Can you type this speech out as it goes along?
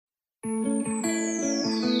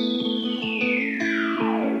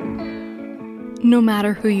No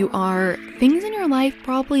matter who you are, things in your life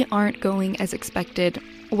probably aren't going as expected,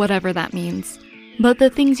 whatever that means. But the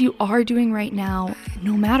things you are doing right now,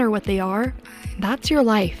 no matter what they are, that's your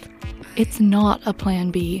life. It's not a plan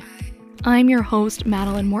B. I'm your host,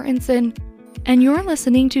 Madeline Mortensen, and you're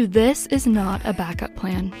listening to This Is Not a Backup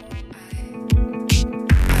Plan.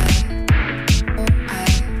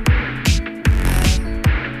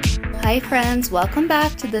 Hi friends, welcome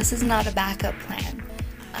back to This Is Not a Backup Plan.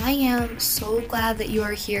 I am so glad that you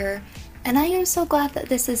are here, and I am so glad that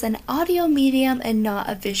this is an audio medium and not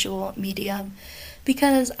a visual medium,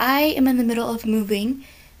 because I am in the middle of moving,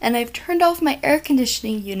 and I've turned off my air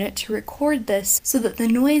conditioning unit to record this so that the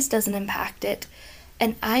noise doesn't impact it,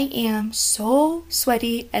 and I am so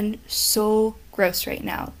sweaty and so gross right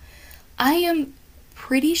now. I am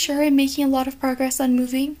pretty sure I'm making a lot of progress on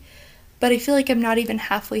moving, but I feel like I'm not even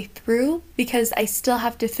halfway through because I still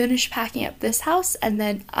have to finish packing up this house and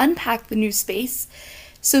then unpack the new space.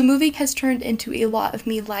 So moving has turned into a lot of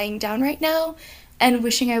me lying down right now and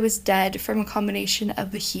wishing I was dead from a combination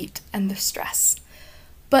of the heat and the stress.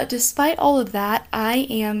 But despite all of that, I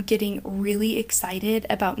am getting really excited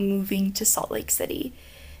about moving to Salt Lake City.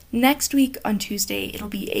 Next week on Tuesday, it'll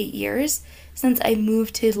be 8 years since I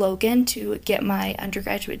moved to Logan to get my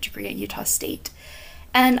undergraduate degree at Utah State.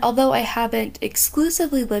 And although I haven't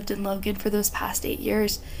exclusively lived in Logan for those past 8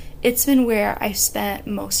 years, it's been where I've spent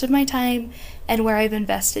most of my time and where I've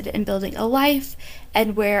invested in building a life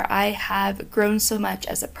and where I have grown so much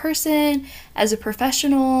as a person, as a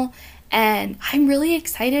professional, and I'm really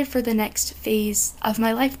excited for the next phase of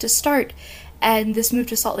my life to start. And this move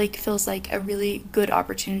to Salt Lake feels like a really good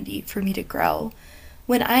opportunity for me to grow.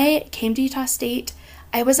 When I came to Utah State,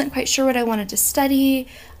 I wasn't quite sure what I wanted to study.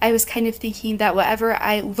 I was kind of thinking that whatever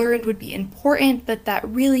I learned would be important, but that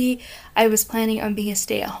really I was planning on being a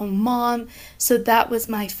stay-at-home mom. So that was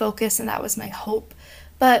my focus and that was my hope.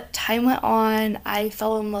 But time went on, I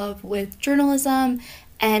fell in love with journalism,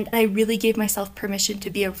 and I really gave myself permission to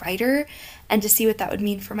be a writer and to see what that would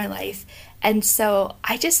mean for my life. And so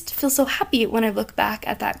I just feel so happy when I look back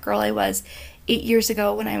at that girl I was 8 years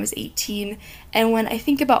ago when I was 18, and when I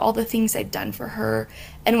think about all the things I've done for her,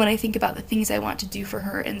 and when I think about the things I want to do for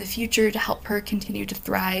her in the future to help her continue to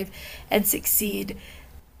thrive and succeed,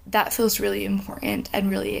 that feels really important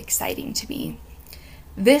and really exciting to me.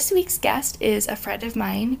 This week's guest is a friend of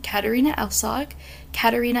mine, Katerina Elshaug.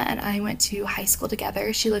 Katerina and I went to high school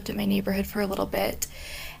together. She lived in my neighborhood for a little bit,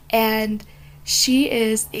 and she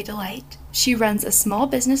is a delight. She runs a small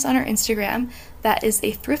business on her Instagram that is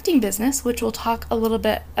a thrifting business, which we'll talk a little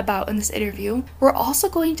bit about in this interview. We're also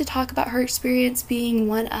going to talk about her experience being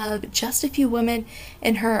one of just a few women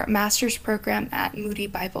in her master's program at Moody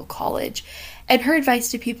Bible College, and her advice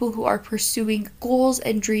to people who are pursuing goals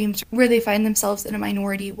and dreams where they find themselves in a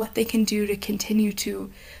minority, what they can do to continue to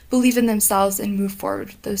believe in themselves and move forward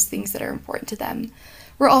with those things that are important to them.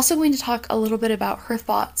 We're also going to talk a little bit about her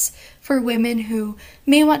thoughts for women who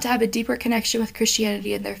may want to have a deeper connection with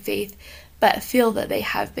Christianity and their faith, but feel that they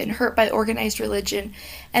have been hurt by organized religion,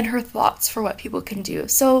 and her thoughts for what people can do.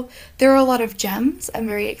 So there are a lot of gems. I'm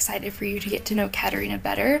very excited for you to get to know Katerina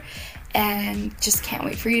better, and just can't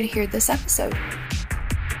wait for you to hear this episode.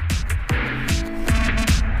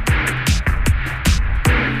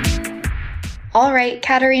 All right,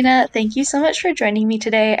 Katerina, thank you so much for joining me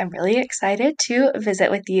today. I'm really excited to visit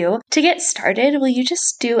with you. To get started, will you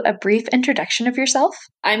just do a brief introduction of yourself?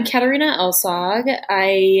 I'm Katerina Elshaug.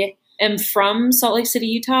 I am from Salt Lake City,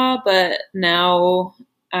 Utah, but now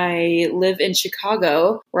I live in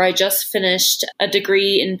Chicago, where I just finished a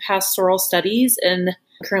degree in pastoral studies and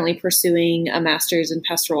currently pursuing a master's in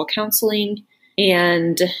pastoral counseling.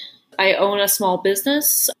 And I own a small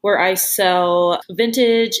business where I sell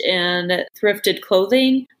vintage and thrifted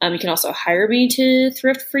clothing. You can also hire me to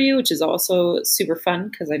thrift for you, which is also super fun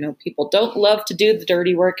because I know people don't love to do the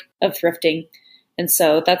dirty work of thrifting. And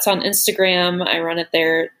so that's on Instagram. I run it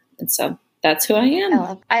there. And so that's who I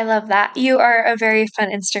am. I love that. You are a very fun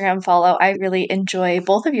Instagram follow. I really enjoy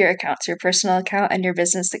both of your accounts, your personal account and your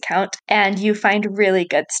business account, and you find really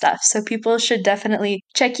good stuff. So people should definitely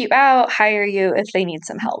check you out, hire you if they need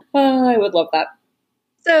some help. Oh, I would love that.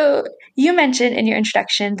 So you mentioned in your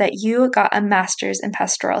introduction that you got a master's in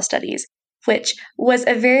pastoral studies, which was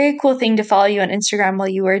a very cool thing to follow you on Instagram while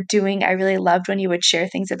you were doing. I really loved when you would share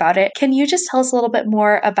things about it. Can you just tell us a little bit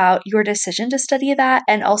more about your decision to study that?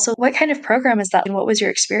 And also, what kind of program is that and what was your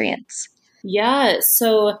experience? Yeah,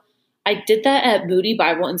 so I did that at Moody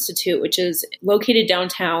Bible Institute, which is located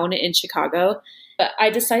downtown in Chicago. But I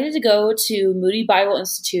decided to go to Moody Bible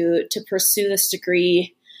Institute to pursue this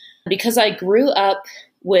degree because I grew up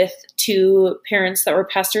with two parents that were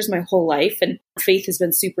pastors my whole life, and faith has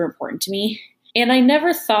been super important to me. And I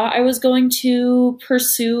never thought I was going to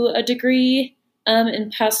pursue a degree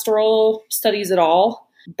in pastoral studies at all.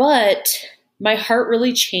 But my heart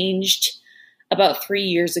really changed about 3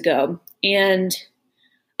 years ago. And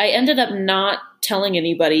I ended up not telling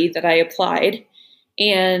anybody that I applied.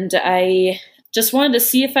 And I just wanted to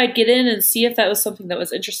see if I'd get in and see if that was something that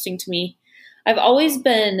was interesting to me. I've always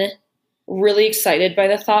been really excited by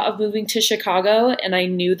the thought of moving to Chicago, and I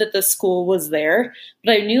knew that the school was there,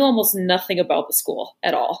 but I knew almost nothing about the school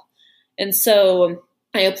at all. And so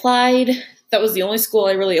I applied. That was the only school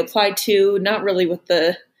I really applied to, not really with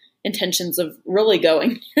the intentions of really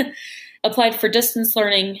going. Applied for distance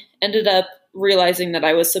learning, ended up realizing that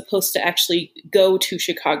I was supposed to actually go to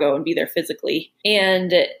Chicago and be there physically.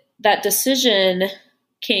 And that decision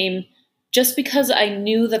came just because I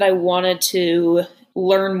knew that I wanted to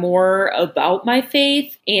learn more about my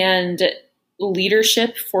faith and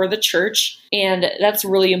leadership for the church. And that's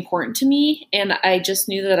really important to me. And I just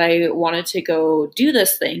knew that I wanted to go do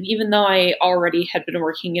this thing, even though I already had been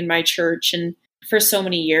working in my church and for so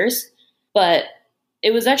many years. But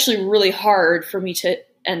it was actually really hard for me to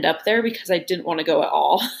end up there because I didn't want to go at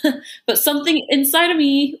all. But something inside of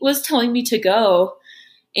me was telling me to go.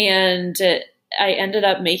 And I ended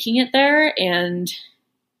up making it there. And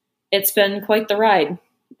it's been quite the ride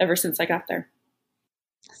ever since I got there.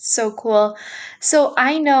 So cool. So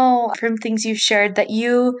I know from things you've shared that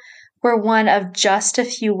you were one of just a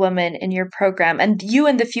few women in your program. And you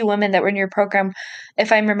and the few women that were in your program,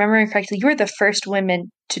 if I'm remembering correctly, you were the first women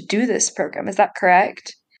to do this program. Is that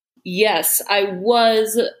correct? Yes, I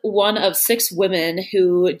was one of 6 women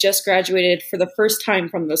who just graduated for the first time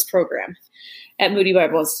from this program at Moody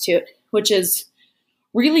Bible Institute, which is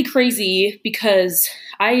really crazy because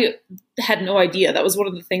I had no idea. That was one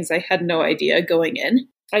of the things I had no idea going in.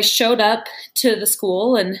 I showed up to the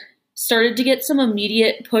school and started to get some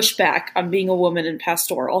immediate pushback on being a woman in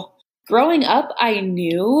pastoral. Growing up, I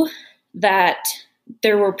knew that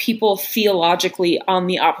there were people theologically on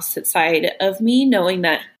the opposite side of me, knowing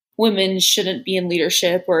that women shouldn't be in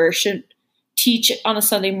leadership or shouldn't teach on a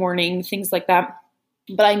Sunday morning, things like that.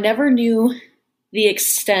 But I never knew the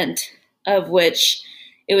extent of which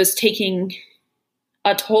it was taking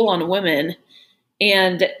a toll on women.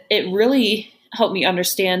 And it really helped me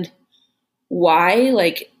understand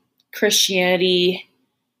why, Christianity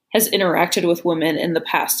has interacted with women in the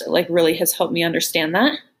past. It, really has helped me understand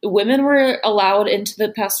that. Women were allowed into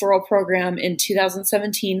the pastoral program in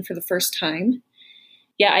 2017 for the first time.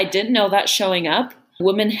 Yeah, I didn't know that showing up.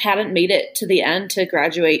 Women hadn't made it to the end to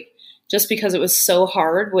graduate just because it was so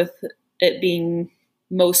hard with it being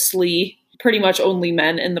mostly pretty much only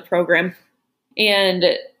men in the program. And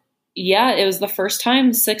yeah, it was the first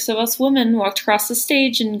time 6 of us women walked across the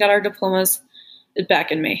stage and got our diplomas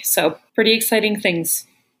back in May. So pretty exciting things.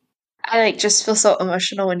 I just feel so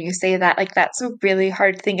emotional when you say that. That's a really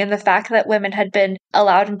hard thing. And the fact that women had been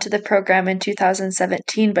allowed into the program in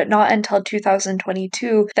 2017, but not until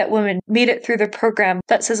 2022, that women made it through the program,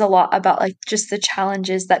 that says a lot about just the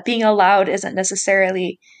challenges that being allowed isn't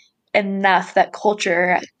necessarily enough, that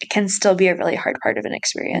culture can still be a really hard part of an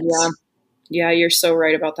experience. Yeah, you're so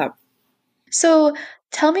right about that. So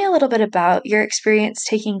tell me a little bit about your experience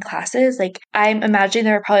taking classes. I'm imagining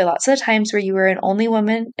there were probably lots of times where you were an only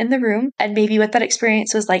woman in the room, and maybe what that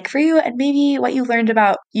experience was like for you, and maybe what you learned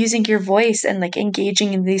about using your voice and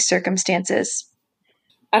engaging in these circumstances.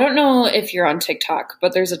 I don't know if you're on TikTok,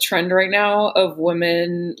 but there's a trend right now of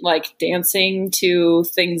women dancing to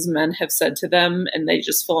things men have said to them, and they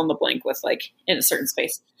just fill in the blank with in a certain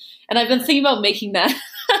space. And I've been thinking about making that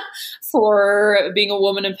for being a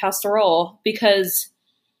woman in pastoral because,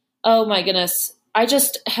 oh my goodness, I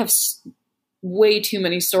just have way too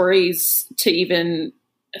many stories to even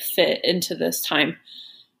fit into this time.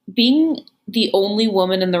 Being the only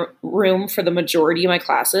woman in the room for the majority of my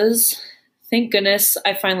classes, thank goodness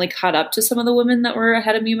I finally caught up to some of the women that were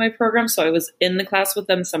ahead of me in my program, so I was in the class with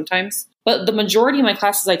them sometimes. But the majority of my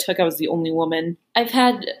classes I took, I was the only woman. I've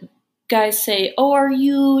had guys say, "Oh, are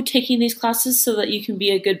you taking these classes so that you can be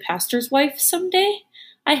a good pastor's wife someday?"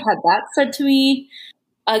 I had that said to me.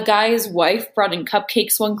 A guy's wife brought in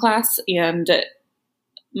cupcakes one class, and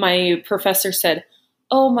my professor said,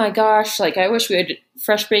 "Oh my gosh, I wish we had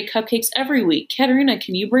fresh baked cupcakes every week. Katerina,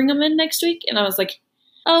 can you bring them in next week?" And I was like,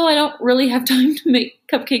 "Oh, I don't really have time to make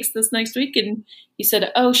cupcakes this next week." And he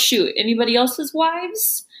said, "Oh, shoot, anybody else's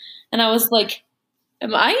wives?" And I was like,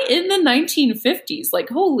 am I in the 1950s?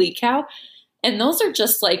 Holy cow. And those are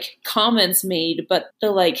just comments made, but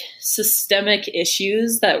the systemic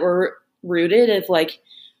issues that were rooted of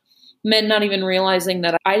men not even realizing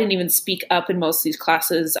that I didn't even speak up in most of these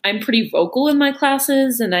classes. I'm pretty vocal in my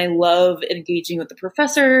classes, and I love engaging with the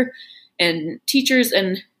professor and teachers.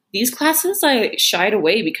 And these classes, I shied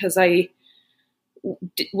away because I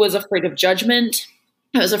was afraid of judgment.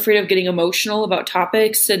 I was afraid of getting emotional about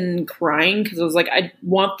topics and crying because I was like, I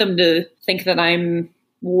want them to think that I'm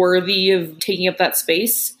worthy of taking up that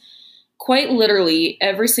space. Quite literally,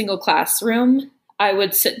 every single classroom, I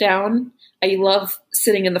would sit down. I love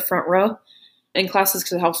sitting in the front row in classes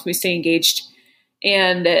because it helps me stay engaged.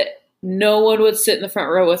 And no one would sit in the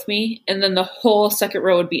front row with me. And then the whole second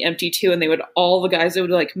row would be empty too. And all the guys would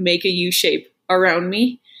like make a U shape around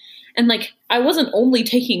me. And like, I wasn't only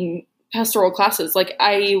taking pastoral classes, like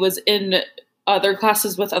I was in other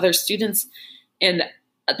classes with other students, and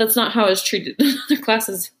that's not how I was treated in other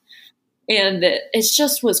classes. And it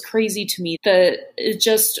just was crazy to me that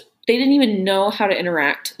they didn't even know how to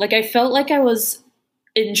interact. Like I felt like I was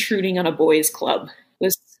intruding on a boys' club. It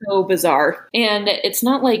was so bizarre. And it's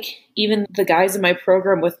not like even the guys in my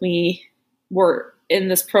program with me were in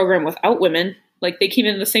this program without women. Like they came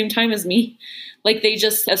in at the same time as me. Like they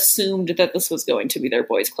just assumed that this was going to be their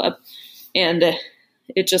boys' club. And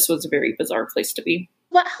it just was a very bizarre place to be.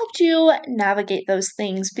 What helped you navigate those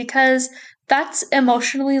things? Because that's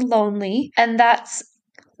emotionally lonely, and that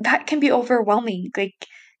can be overwhelming. Like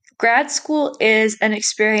grad school is an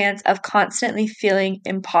experience of constantly feeling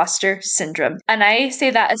imposter syndrome. And I say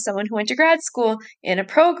that as someone who went to grad school in a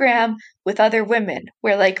program with other women,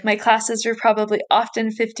 where like my classes were probably often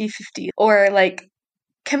 50-50, or like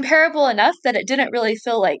comparable enough that it didn't really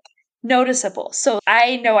feel like noticeable. So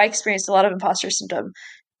I know I experienced a lot of imposter syndrome,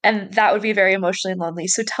 and that would be very emotionally lonely.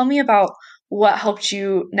 So tell me about what helped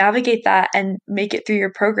you navigate that and make it through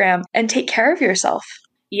your program and take care of yourself.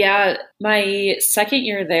 Yeah, my second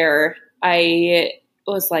year there, I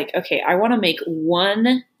was like, okay, I want to make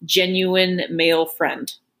one genuine male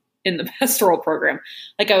friend in the pastoral program.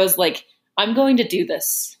 Like I was like, I'm going to do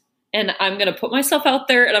this, and I'm going to put myself out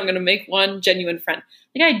there, and I'm going to make one genuine friend.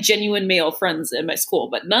 Like I had genuine male friends in my school,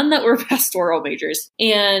 but none that were pastoral majors.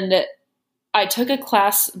 And I took a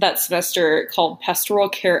class that semester called Pastoral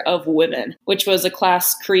Care of Women, which was a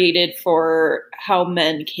class created for how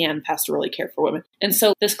men can pastorally care for women. And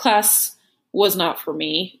so this class was not for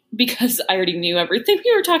me because I already knew everything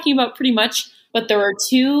we were talking about pretty much. But there were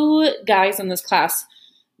two guys in this class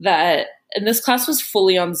and this class was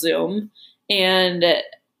fully on Zoom. And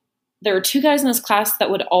there were two guys in this class that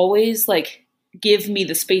would always like give me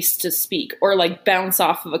the space to speak or like bounce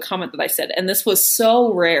off of a comment that I said. And this was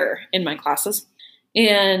so rare in my classes.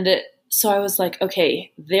 And so I was like,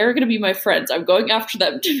 okay, they're going to be my friends. I'm going after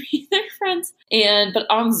them to be their friends. But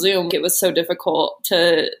on Zoom, it was so difficult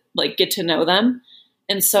to like get to know them.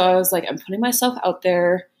 And so I was like, I'm putting myself out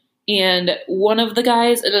there. And one of the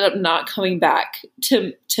guys ended up not coming back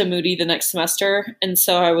to Moody the next semester. And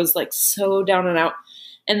so I was like so down and out.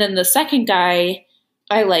 And then the second guy,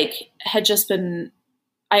 I was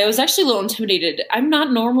actually a little intimidated. I'm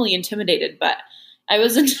not normally intimidated, but I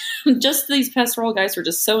was just these pastoral guys were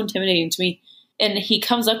just so intimidating to me. And he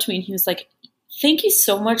comes up to me and he was like, thank you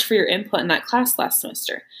so much for your input in that class last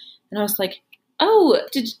semester. And I was like, oh,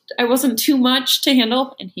 I wasn't too much to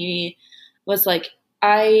handle? And he was like,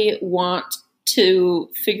 I want to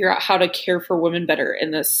figure out how to care for women better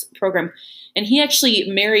in this program. And he actually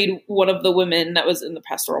married one of the women that was in the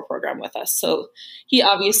pastoral program with us. So he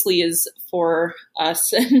obviously is for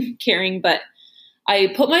us and caring, but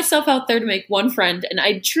I put myself out there to make one friend. And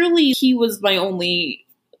he was my only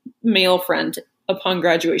male friend upon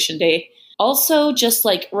graduation day. Also just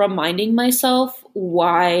like reminding myself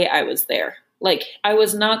why I was there. Like I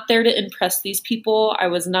was not there to impress these people. I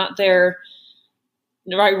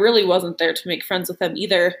really wasn't there to make friends with them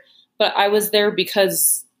either, but I was there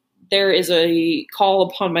because there is a call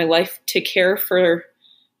upon my life to care for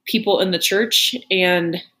people in the church,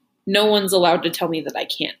 and no one's allowed to tell me that I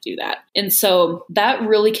can't do that. And so that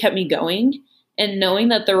really kept me going, and knowing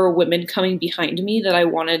that there were women coming behind me that I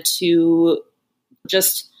wanted to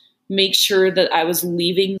just make sure that I was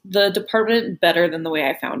leaving the department better than the way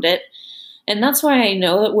I found it. And that's why I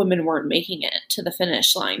know that women weren't making it to the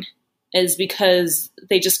finish line, is because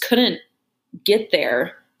they just couldn't get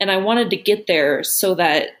there. And I wanted to get there so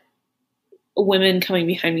that women coming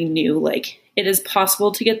behind me knew like it is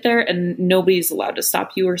possible to get there and nobody's allowed to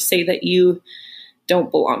stop you or say that you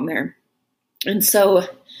don't belong there. And so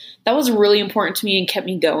that was really important to me and kept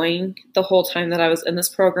me going the whole time that I was in this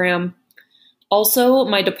program. Also,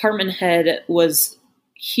 my department head was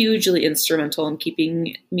hugely instrumental in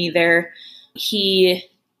keeping me there. He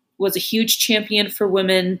was a huge champion for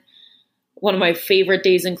women, one of my favorite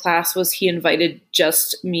days in class was he invited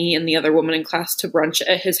just me and the other woman in class to brunch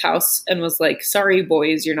at his house and was like, sorry,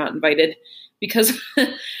 boys, you're not invited, because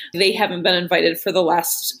they haven't been invited for the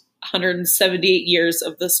last 178 years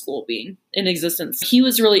of the school being in existence. He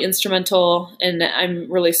was really instrumental, and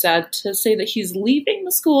I'm really sad to say that he's leaving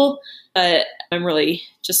the school, but I'm really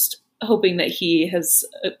just hoping that he has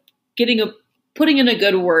putting in a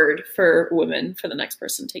good word for women for the next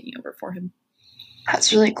person taking over for him.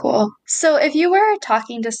 That's really cool. So if you were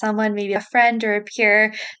talking to someone, maybe a friend or a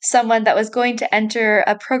peer, someone that was going to enter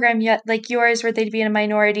a program yet like yours where they'd be in a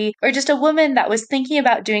minority, or just a woman that was thinking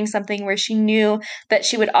about doing something where she knew that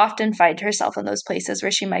she would often find herself in those places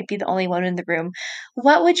where she might be the only one in the room,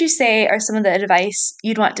 what would you say are some of the advice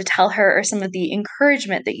you'd want to tell her, or some of the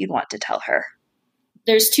encouragement that you'd want to tell her?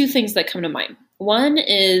 There's two things that come to mind. One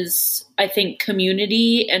is, I think,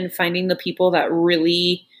 community and finding the people that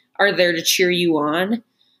really are there to cheer you on,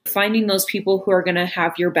 finding those people who are going to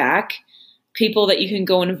have your back, people that you can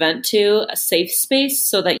go and vent to, a safe space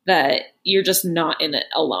so that you're just not in it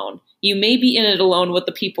alone. You may be in it alone with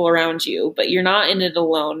the people around you, but you're not in it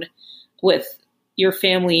alone with your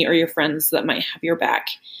family or your friends that might have your back.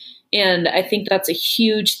 And I think that's a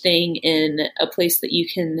huge thing in a place that you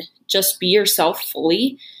can just be yourself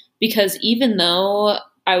fully, because even though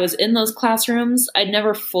I was in those classrooms, I'd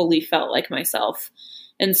never fully felt like myself.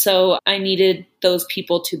 And so I needed those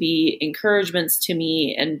people to be encouragements to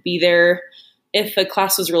me and be there if a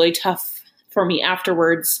class was really tough for me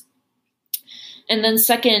afterwards. And then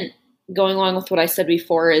second, going along with what I said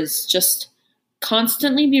before, is just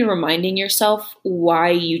constantly be reminding yourself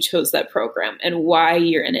why you chose that program and why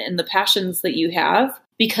you're in it and the passions that you have,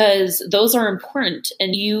 because those are important,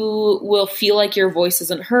 and you will feel like your voice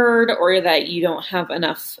isn't heard or that you don't have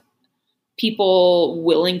enough people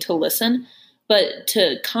willing to listen. But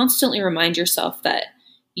to constantly remind yourself that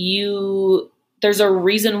there's a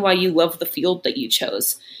reason why you love the field that you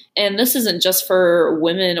chose. And this isn't just for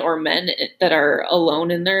women or men that are alone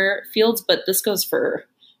in their fields, but this goes for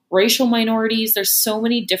racial minorities. There's so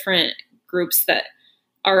many different groups that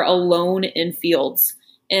are alone in fields.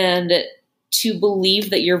 And to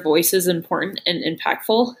believe that your voice is important and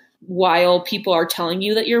impactful while people are telling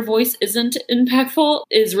you that your voice isn't impactful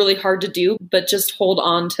is really hard to do, but just hold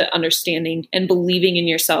on to understanding and believing in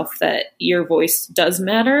yourself that your voice does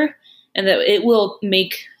matter and that it will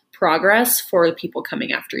make progress for the people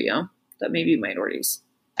coming after you that may be minorities.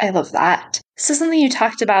 I love that. So something you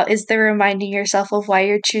talked about is the reminding yourself of why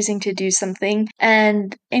you're choosing to do something.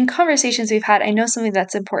 And in conversations we've had, I know something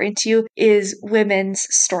that's important to you is women's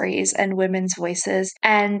stories and women's voices.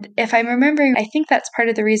 And if I'm remembering, I think that's part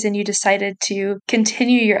of the reason you decided to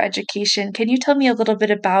continue your education. Can you tell me a little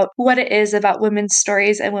bit about what it is about women's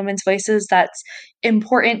stories and women's voices that's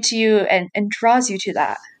important to you and draws you to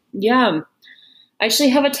that? Yeah. I actually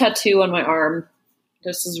have a tattoo on my arm.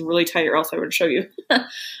 This is really tight, or else I would show you.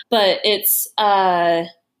 But it's a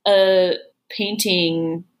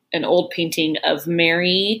painting, an old painting of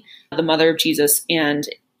Mary, the mother of Jesus, and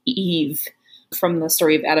Eve from the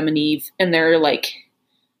story of Adam and Eve. And they're like,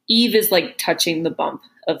 Eve is like touching the bump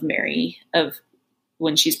of Mary of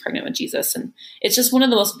when she's pregnant with Jesus. And it's just one of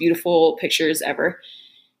the most beautiful pictures ever.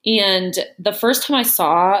 And the first time I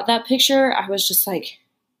saw that picture, I was just like,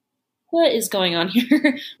 what is going on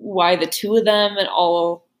here? Why the two of them and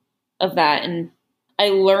all of that? And I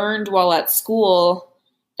learned while at school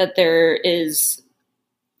that there is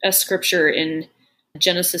a scripture in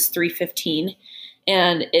Genesis 3:15,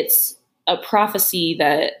 and it's a prophecy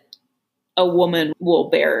that a woman will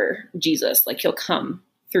bear Jesus, like he'll come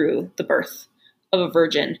through the birth of a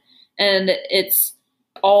virgin. And it's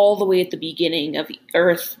all the way at the beginning of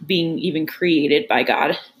earth being even created by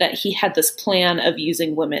God, that he had this plan of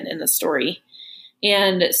using women in the story.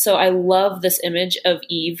 And so I love this image of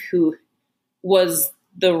Eve, who was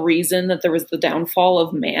the reason that there was the downfall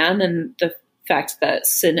of man and the fact that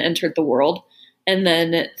sin entered the world. And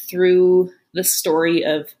then through the story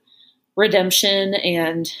of redemption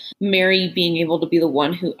and Mary being able to be the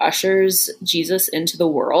one who ushers Jesus into the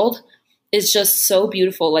world is just so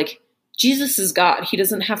beautiful. Like, Jesus is God. He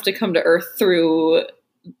doesn't have to come to earth through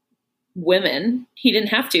women. He didn't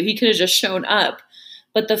have to. He could have just shown up.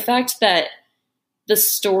 But the fact that the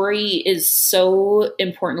story is so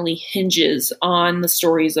importantly hinges on the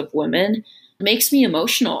stories of women makes me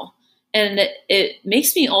emotional. And it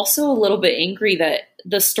makes me also a little bit angry that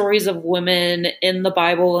the stories of women in the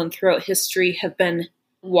Bible and throughout history have been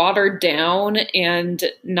watered down and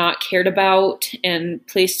not cared about and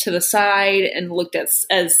placed to the side and looked at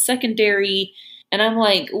as secondary. And I'm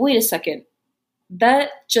like, wait a second. That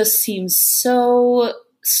just seems so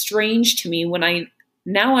strange to me when I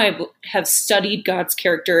now I have studied God's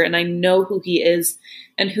character and I know who he is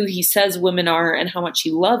and who he says women are and how much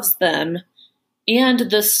he loves them, and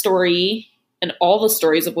this story and all the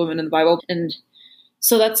stories of women in the Bible. And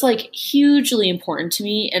so that's like hugely important to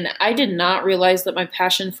me. And I did not realize that my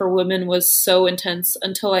passion for women was so intense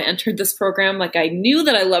until I entered this program. Like, I knew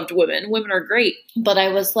that I loved women. Women are great. But I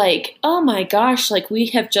was like, oh my gosh, like we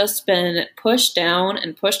have just been pushed down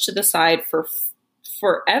and pushed to the side for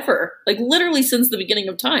forever, like literally since the beginning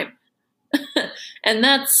of time. And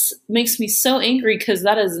that's makes me so angry, because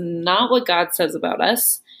that is not what God says about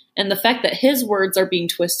us. And the fact that his words are being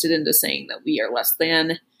twisted into saying that we are less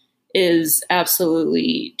than is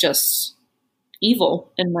absolutely just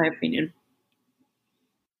evil, in my opinion.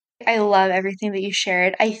 I love everything that you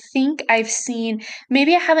shared. I think I've seen,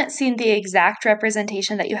 maybe I haven't seen the exact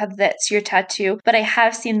representation that you have that's your tattoo, but I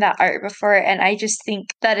have seen that art before. And I just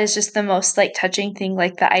think that is just the most like touching thing,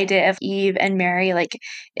 like the idea of Eve and Mary like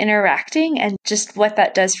interacting, and just what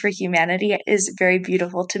that does for humanity is very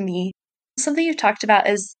beautiful to me. Something you've talked about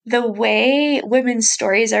is the way women's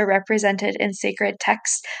stories are represented in sacred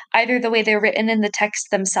texts, either the way they're written in the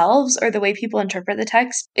text themselves or the way people interpret the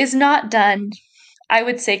text, is not done, I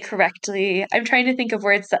would say, correctly. I'm trying to think of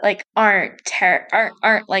words that like aren't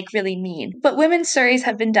like really mean. But women's stories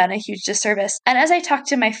have been done a huge disservice. And as I talk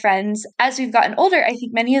to my friends, as we've gotten older, I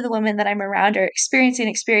think many of the women that I'm around are experiencing an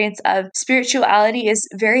experience of spirituality is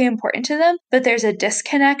very important to them, but there's a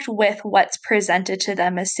disconnect with what's presented to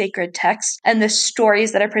them as sacred text and the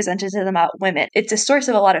stories that are presented to them about women. It's a source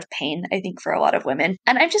of a lot of pain, I think, for a lot of women.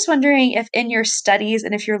 And I'm just wondering if in your studies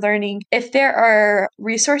and if you're learning, if there are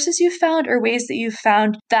resources you've found or ways that you've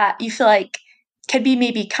found that you feel like can be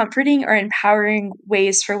maybe comforting or empowering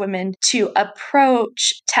ways for women to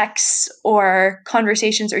approach texts or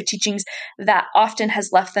conversations or teachings that often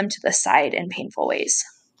has left them to the side in painful ways.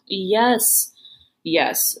 Yes.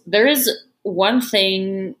 There is one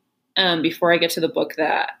thing, before I get to the book,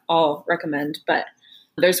 that I'll recommend, but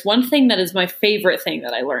there's one thing that is my favorite thing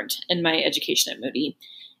that I learned in my education at Moody.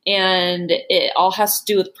 And it all has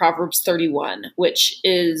to do with Proverbs 31, which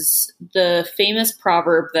is the famous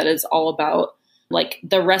proverb that is all about like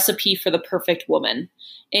the recipe for the perfect woman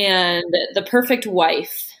and the perfect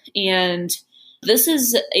wife. And this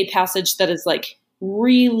is a passage that is like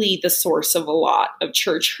really the source of a lot of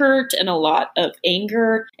church hurt and a lot of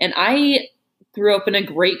anger. And I grew up in a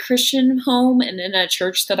great Christian home and in a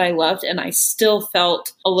church that I loved, and I still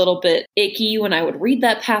felt a little bit icky when I would read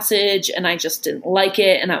that passage, and I just didn't like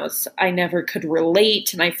it, and I never could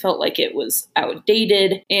relate, and I felt like it was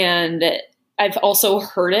outdated. And I've also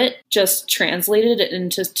heard it just translated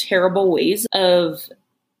into terrible ways of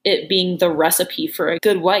it being the recipe for a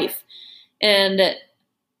good wife. And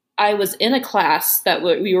I was in a class that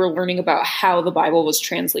we were learning about how the Bible was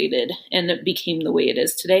translated, and it became the way it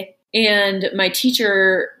is today. And my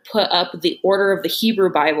teacher put up the order of the Hebrew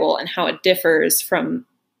Bible and how it differs from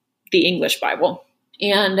the English Bible.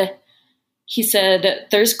 And he said,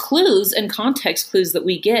 there's clues and context clues that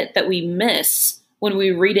we get that we miss when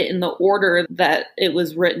we read it in the order that it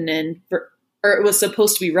was written in, or it was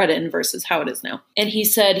supposed to be read in versus how it is now. And he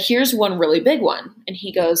said, here's one really big one. And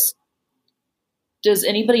he goes, does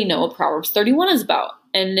anybody know what Proverbs 31 is about?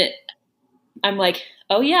 And I'm like,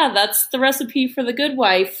 oh yeah, that's the recipe for the good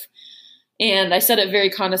wife. And I said it very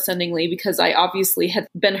condescendingly because I obviously had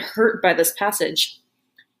been hurt by this passage.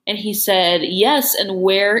 And he said, yes, and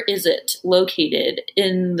where is it located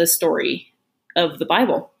in the story of the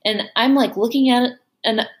Bible? And I'm like looking at it,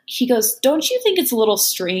 and he goes, don't you think it's a little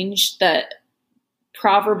strange that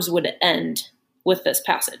Proverbs would end with this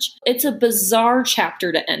passage? It's a bizarre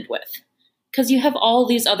chapter to end with, because you have all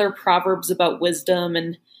these other proverbs about wisdom,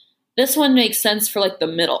 and this one makes sense for like the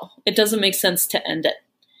middle. It doesn't make sense to end it.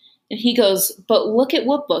 And he goes, but look at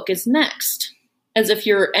what book is next. As if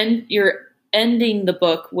you're ending the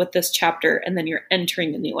book with this chapter and then you're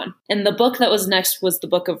entering the new one. And the book that was next was the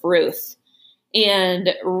book of Ruth.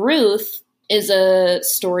 And Ruth is a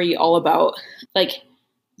story all about like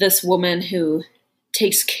this woman who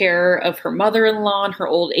takes care of her mother-in-law in her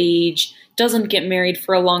old age, doesn't get married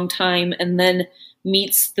for a long time, and then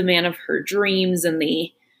meets the man of her dreams, and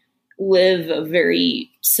they live a very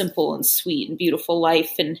simple and sweet and beautiful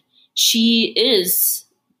life. And she is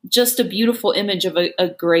just a beautiful image of a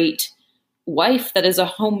great wife that is a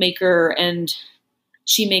homemaker, and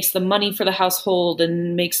she makes the money for the household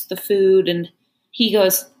and makes the food. And he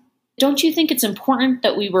goes, don't you think it's important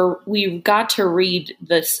that we got to read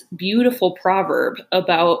this beautiful proverb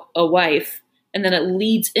about a wife, and then it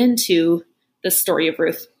leads into the story of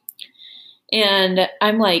Ruth? And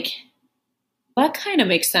I'm like, that kind of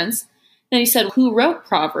makes sense. And he said, who wrote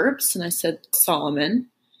Proverbs? And I said, Solomon.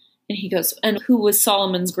 And he goes, and who was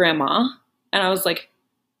Solomon's grandma? And I was like,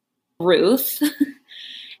 Ruth.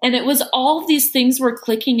 And it was all of these things were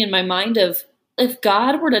clicking in my mind of, if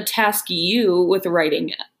God were to task you with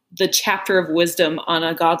writing the chapter of wisdom on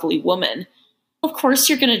a godly woman, of course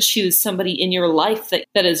you're going to choose somebody in your life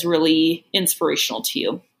that is really inspirational to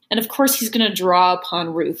you. And of course he's going to draw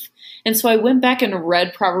upon Ruth. And so I went back and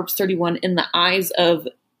read Proverbs 31 in the eyes of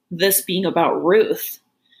this being about Ruth.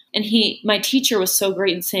 And my teacher was so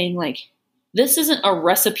great in saying, like, this isn't a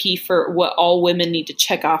recipe for what all women need to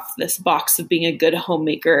check off this box of being a good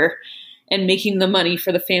homemaker and making the money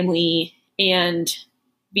for the family and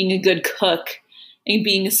being a good cook and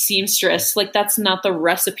being a seamstress. Like, that's not the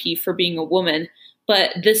recipe for being a woman,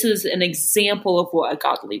 but this is an example of what a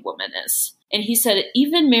godly woman is. And he said,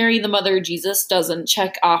 even Mary, the mother of Jesus, doesn't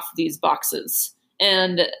check off these boxes.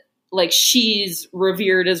 And like, she's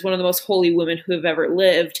revered as one of the most holy women who have ever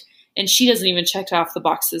lived. And she doesn't even check off the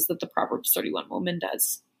boxes that the Proverbs 31 woman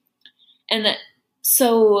does. And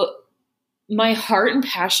so my heart and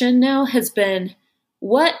passion now has been,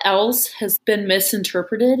 what else has been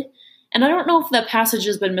misinterpreted? And I don't know if that passage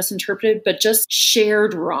has been misinterpreted, but just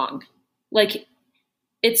shared wrong. Like,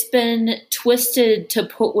 it's been twisted to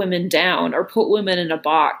put women down or put women in a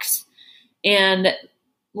box. And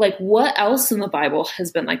like, what else in the Bible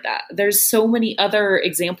has been like that? There's so many other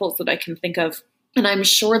examples that I can think of. And I'm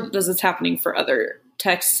sure that this is happening for other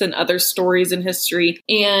texts and other stories in history.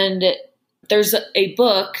 And there's a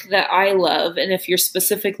book that I love. And if you're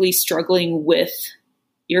specifically struggling with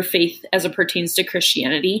your faith as it pertains to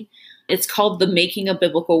Christianity, it's called The Making of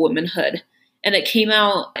Biblical Womanhood. And it came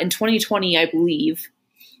out in 2020, I believe.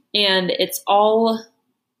 And it's all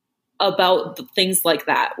about things like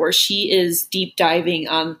that, where she is deep diving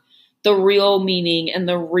on the real meaning and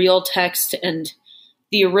the real text and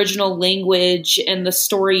the original language and the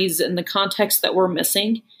stories and the context that we're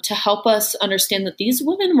missing to help us understand that these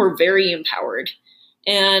women were very empowered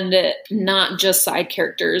and not just side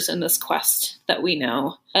characters in this quest that we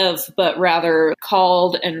know of, but rather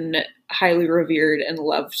called and highly revered and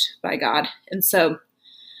loved by God. And so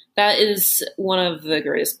that is one of the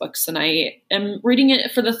greatest books. And I am reading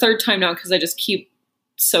it for the third time now because I just keep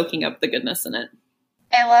soaking up the goodness in it.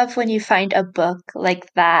 I love when you find a book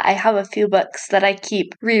like that. I have a few books that I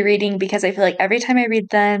keep rereading because I feel like every time I read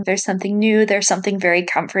them, there's something new, there's something very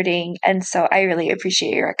comforting. And so I really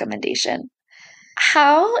appreciate your recommendation.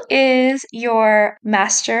 How is your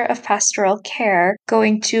Master of Pastoral Care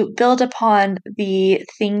going to build upon the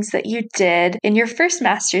things that you did in your first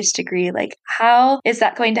master's degree? Like, how is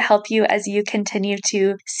that going to help you as you continue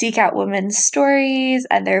to seek out women's stories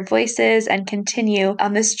and their voices and continue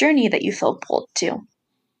on this journey that you feel pulled to?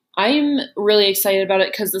 I'm really excited about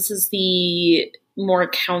it because this is the more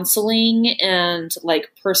counseling and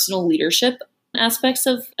like personal leadership aspects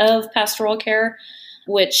of pastoral care,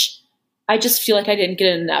 which I just feel like I didn't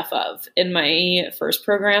get enough of in my first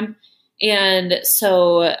program. And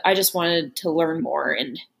so I just wanted to learn more.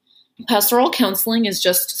 And pastoral counseling is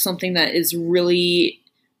just something that is really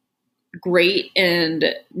great and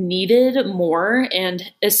needed more, and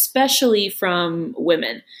especially from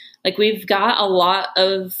women. Like, we've got a lot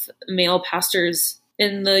of male pastors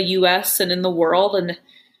in the US and in the world, and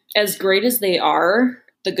as great as they are,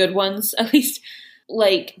 the good ones at least,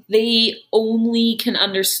 like, they only can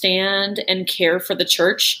understand and care for the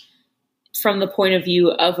church from the point of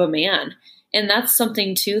view of a man. And that's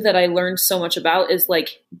something too that I learned so much about, is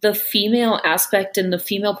like the female aspect and the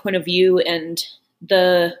female point of view and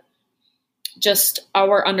the just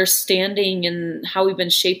our understanding and how we've been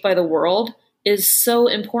shaped by the world is so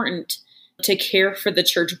important to care for the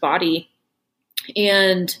church body.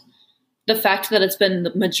 And the fact that it's been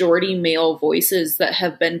the majority male voices that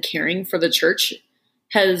have been caring for the church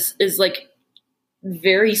is like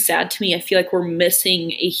very sad to me. I feel like we're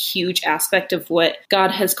missing a huge aspect of what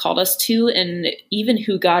God has called us to, and even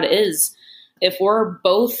who God is. If we're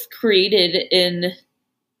both created in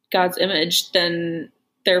God's image, then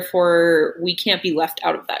therefore we can't be left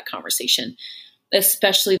out of that conversation,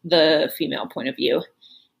 especially the female point of view.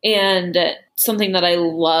 And something that I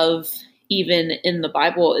love even in the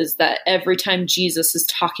Bible is that every time Jesus is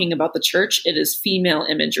talking about the church, it is female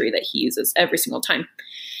imagery that he uses every single time.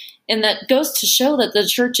 And that goes to show that the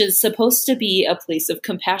church is supposed to be a place of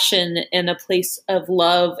compassion and a place of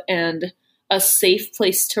love and a safe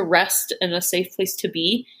place to rest and a safe place to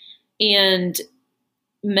be. And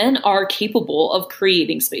men are capable of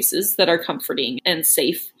creating spaces that are comforting and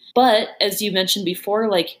safe. But as you mentioned before,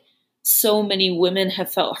 like, so many women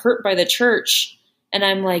have felt hurt by the church. And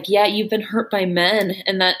I'm like, yeah, you've been hurt by men.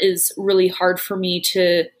 And that is really hard for me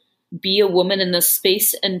to be a woman in this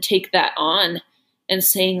space and take that on and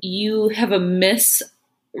saying you have a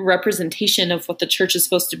misrepresentation of what the church is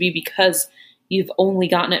supposed to be because you've only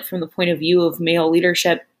gotten it from the point of view of male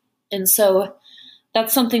leadership. And so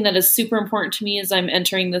that's something that is super important to me as I'm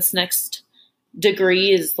entering this next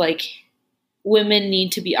degree, is like women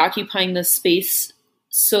need to be occupying this space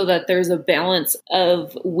so that there's a balance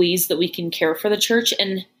of ways that we can care for the church.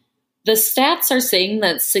 And the stats are saying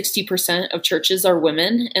that 60% of churches are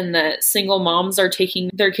women, and that single moms are taking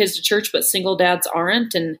their kids to church, but single dads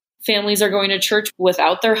aren't. And families are going to church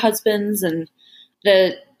without their husbands. And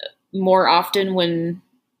that more often when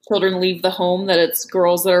children leave the home, that it's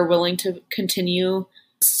girls that are willing to continue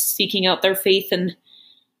seeking out their faith. And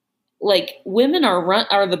like women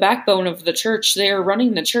are the backbone of the church. They are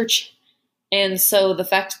running the church. And so the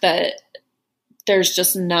fact that there's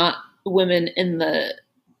just not women in the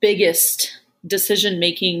biggest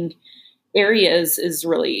decision-making areas is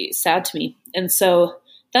really sad to me. And so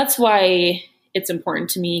that's why it's important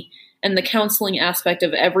to me. And the counseling aspect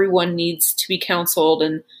of everyone needs to be counseled.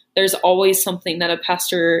 And there's always something that a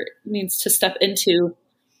pastor needs to step into,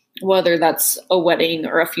 whether that's a wedding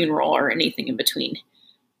or a funeral or anything in between.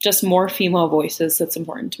 Just more female voices. That's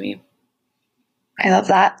important to me. I love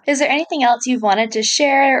that. Is there anything else you've wanted to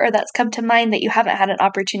share or that's come to mind that you haven't had an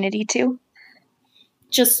opportunity to?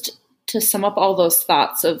 Just to sum up all those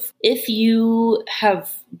thoughts of, if you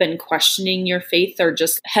have been questioning your faith or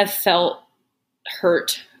just have felt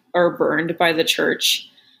hurt or burned by the church,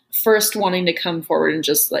 first wanting to come forward and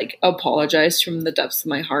just like apologize from the depths of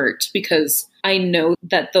my heart, because I know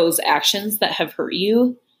that those actions that have hurt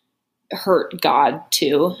you hurt God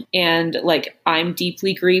too. And like, I'm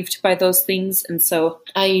deeply grieved by those things. And so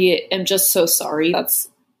I am just so sorry. That's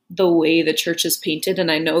the way the church is painted.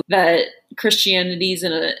 And I know that Christianity's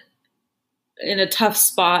in a tough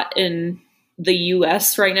spot in the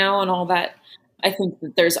US right now and all that. I think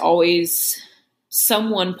that there's always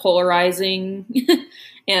someone polarizing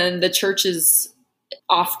and the church is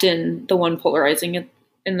often the one polarizing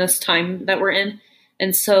in this time that we're in.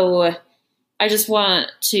 And so I just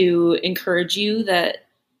want to encourage you that,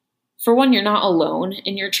 for one, you're not alone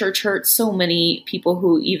in your church hurt. So many people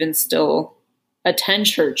who even still attend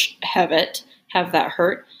church have that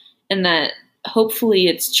hurt, and that hopefully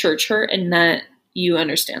it's church hurt, and that you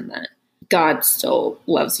understand that God still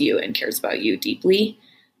loves you and cares about you deeply.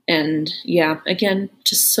 And yeah, again,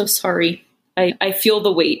 just so sorry. I feel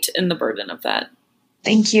the weight and the burden of that.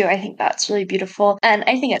 Thank you. I think that's really beautiful. And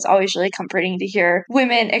I think it's always really comforting to hear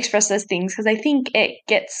women express those things, because I think it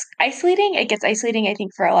gets isolating. It gets isolating, I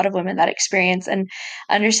think, for a lot of women, that experience, and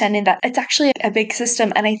understanding that it's actually a big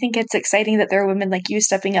system. And I think it's exciting that there are women like you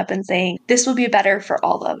stepping up and saying, this will be better for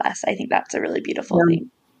all of us. I think that's a really beautiful thing.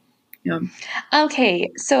 Yeah. Okay,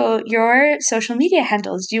 so your social media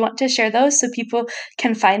handles, do you want to share those so people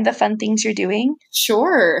can find the fun things you're doing?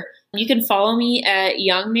 Sure. You can follow me at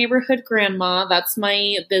Young Neighborhood Grandma. That's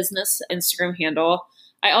my business Instagram handle.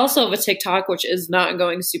 I also have a TikTok, which is not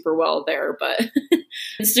going super well there, but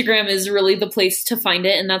Instagram is really the place to find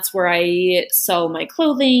it. And that's where I sell my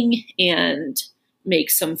clothing and make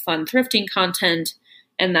some fun thrifting content.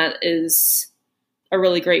 And that is a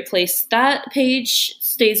really great place. That page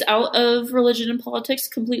stays out of religion and politics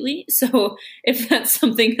completely. So if that's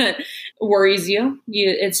something that worries you,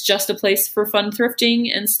 it's just a place for fun thrifting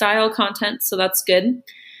and style content. So that's good.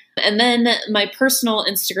 And then my personal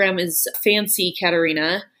Instagram is Fancy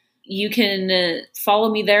Katerina. You can follow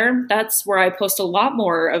me there. That's where I post a lot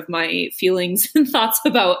more of my feelings and thoughts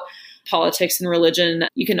about politics and religion.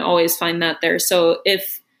 You can always find that there. So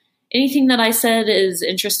if anything that I said is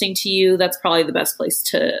interesting to you, that's probably the best place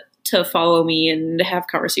to follow me and have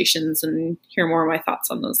conversations and hear more of my thoughts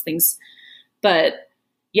on those things. But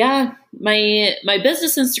yeah, my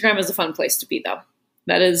business Instagram is a fun place to be, though.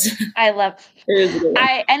 That is, I love it is a good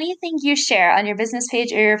one. Anything you share on your business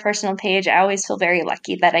page or your personal page, I always feel very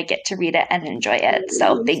lucky that I get to read it and enjoy it.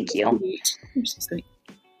 So thank you. You're so sweet.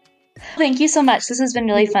 Thank you so much. This has been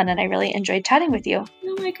really fun, and I really enjoyed chatting with you.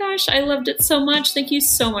 Oh my gosh, I loved it so much. Thank you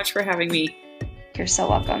so much for having me. You're so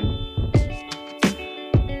welcome.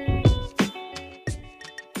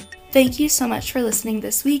 Thank you so much for listening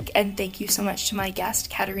this week, and thank you so much to my guest,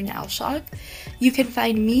 Katerina Elshaug. You can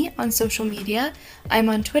find me on social media. I'm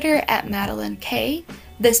on Twitter at Madeline K.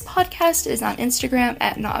 This podcast is on Instagram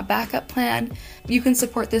at Not a Backup Plan. You can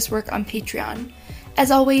support this work on Patreon. As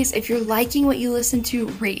always, if you're liking what you listen to,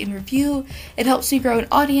 rate and review. It helps me grow an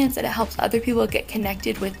audience, and it helps other people get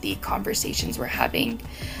connected with the conversations we're having.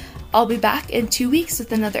 I'll be back in 2 weeks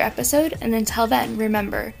with another episode, and until then,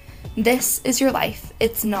 remember, this is your life.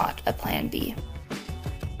 It's not a plan B.